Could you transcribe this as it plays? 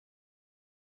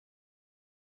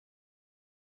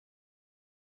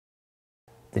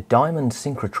The diamond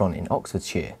synchrotron in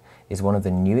Oxfordshire is one of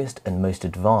the newest and most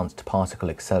advanced particle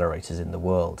accelerators in the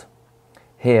world.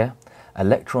 Here,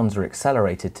 electrons are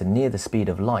accelerated to near the speed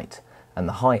of light, and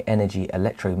the high-energy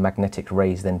electromagnetic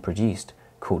rays then produced,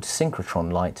 called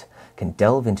synchrotron light, can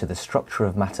delve into the structure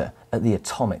of matter at the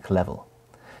atomic level.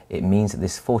 It means that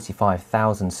this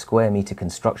 45,000 square metre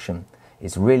construction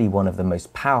is really one of the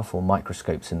most powerful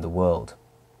microscopes in the world.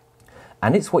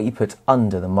 And it's what you put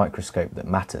under the microscope that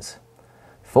matters.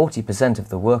 40% of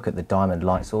the work at the Diamond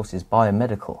Light Source is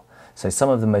biomedical, so some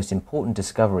of the most important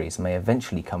discoveries may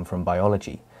eventually come from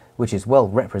biology, which is well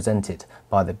represented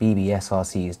by the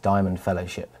BBSRC's Diamond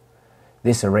Fellowship.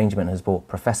 This arrangement has brought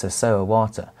Professor So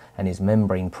Iwata and his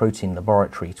membrane protein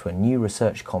laboratory to a new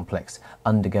research complex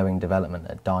undergoing development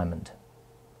at Diamond.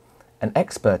 An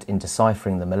expert in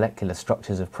deciphering the molecular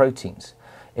structures of proteins,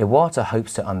 Iwata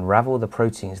hopes to unravel the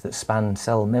proteins that span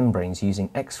cell membranes using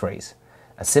X-rays.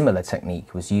 A similar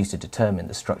technique was used to determine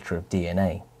the structure of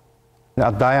DNA.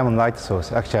 At Diamond Light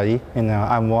Source, actually,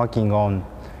 I'm working on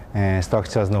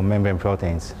structures of membrane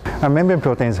proteins. Membrane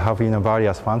proteins have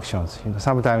various functions.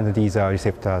 Sometimes these are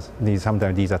receptors,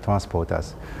 sometimes these are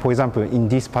transporters. For example, in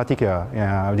this particular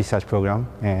research program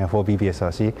for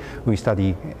BBSRC, we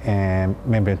study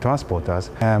membrane transporters.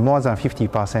 More than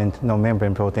 50%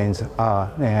 non-membrane proteins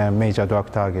are major drug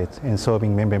targets, and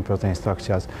solving membrane protein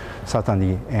structures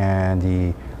certainly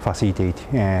facilitate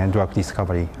drug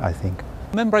discovery, I think.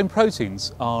 Membrane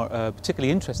proteins are a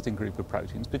particularly interesting group of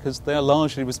proteins because they are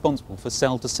largely responsible for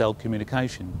cell-to-cell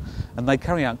communication, and they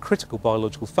carry out critical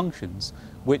biological functions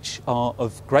which are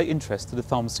of great interest to the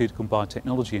pharmaceutical and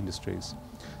biotechnology industries.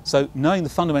 So knowing the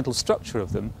fundamental structure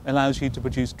of them allows you to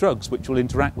produce drugs which will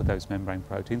interact with those membrane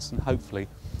proteins and hopefully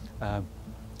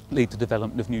lead to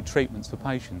development of new treatments for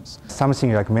patients.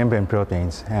 Something like membrane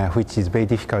proteins, which is very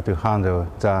difficult to handle,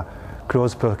 the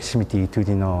close proximity to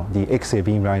the X-ray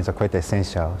beam lines are quite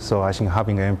essential. So I think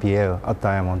having an MPL at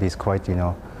Diamond is quite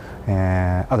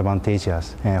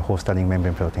advantageous for studying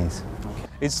membrane proteins.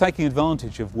 It's taking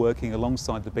advantage of working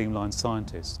alongside the beamline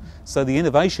scientists. So the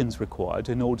innovations required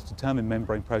in order to determine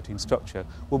membrane protein structure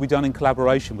will be done in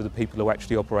collaboration with the people who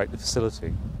actually operate the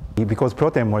facility. Because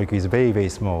protein molecule is very, very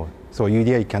small, so you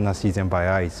really cannot see them by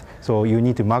eyes. So you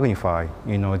need to magnify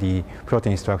the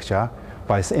protein structure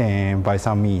by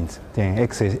some means. Then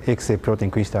X-ray protein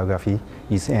crystallography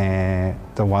is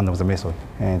one of the methods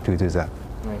to do that.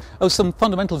 Some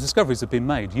fundamental discoveries have been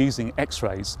made using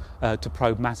X-rays to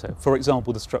probe matter. For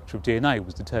example, the structure of DNA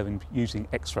was determined using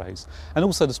X-rays, and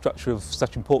also the structure of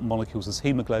such important molecules as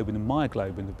hemoglobin and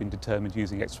myoglobin have been determined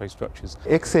using X-ray structures.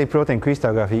 X-ray protein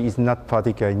crystallography is not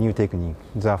particularly new technique.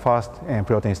 The first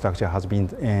protein structure has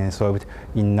been solved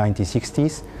in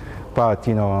 1960s. But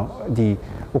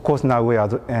of course now we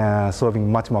are solving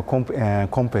much more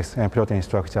complex protein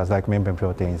structures like membrane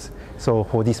proteins. So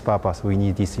for this purpose, we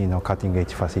need this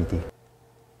cutting-edge facility.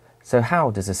 So how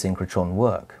does a synchrotron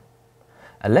work?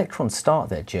 Electrons start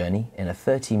their journey in a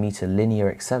 30-metre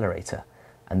linear accelerator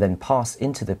and then pass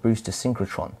into the booster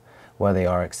synchrotron, where they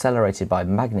are accelerated by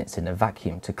magnets in a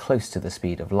vacuum to close to the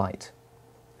speed of light.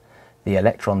 The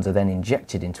electrons are then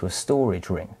injected into a storage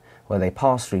ring, where they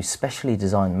pass through specially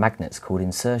designed magnets called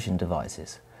insertion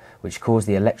devices, which cause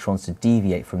the electrons to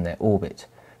deviate from their orbit,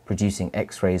 producing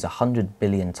X-rays 100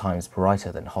 billion times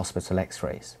brighter than hospital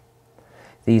X-rays.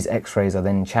 These X-rays are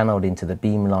then channeled into the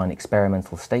beamline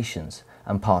experimental stations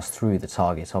and pass through the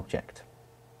target object.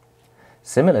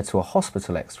 Similar to a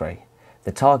hospital X-ray,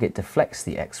 the target deflects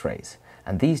the X-rays,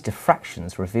 and these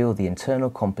diffractions reveal the internal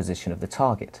composition of the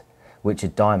target, which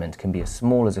at Diamond can be as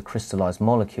small as a crystallized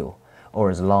molecule or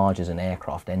as large as an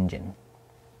aircraft engine.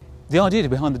 The idea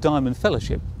behind the Diamond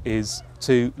Fellowship is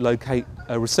to locate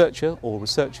a researcher or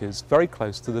researchers very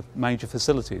close to the major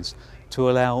facilities to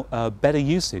allow better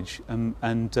usage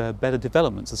and better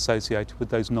developments associated with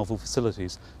those novel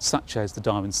facilities, such as the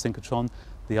Diamond Synchrotron,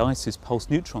 the ICES pulse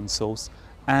neutron source,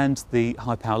 and the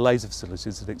high-power laser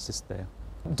facilities that exist there.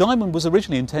 Diamond was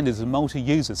originally intended as a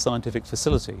multi-user scientific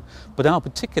facility, but our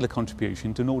particular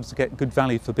contribution in order to get good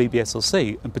value for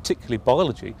BBSRC, and particularly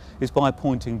biology, is by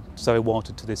appointing So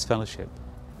Iwata to this fellowship.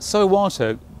 So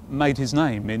Iwata made his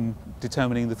name in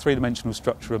determining the three-dimensional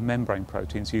structure of membrane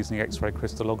proteins using X-ray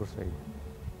crystallography.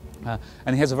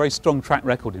 And he has a very strong track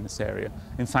record in this area.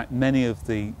 In fact, many of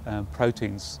the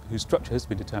proteins whose structure has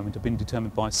been determined have been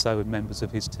determined by So and members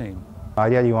of his team. I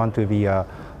really want to be a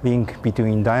link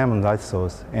between Diamond Light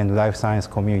Source and life science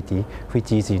community,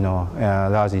 which is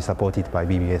largely supported by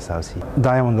BBSRC.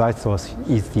 Diamond Light Source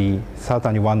is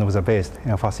certainly one of the best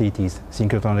facilities,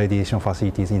 synchrotron radiation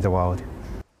facilities in the world.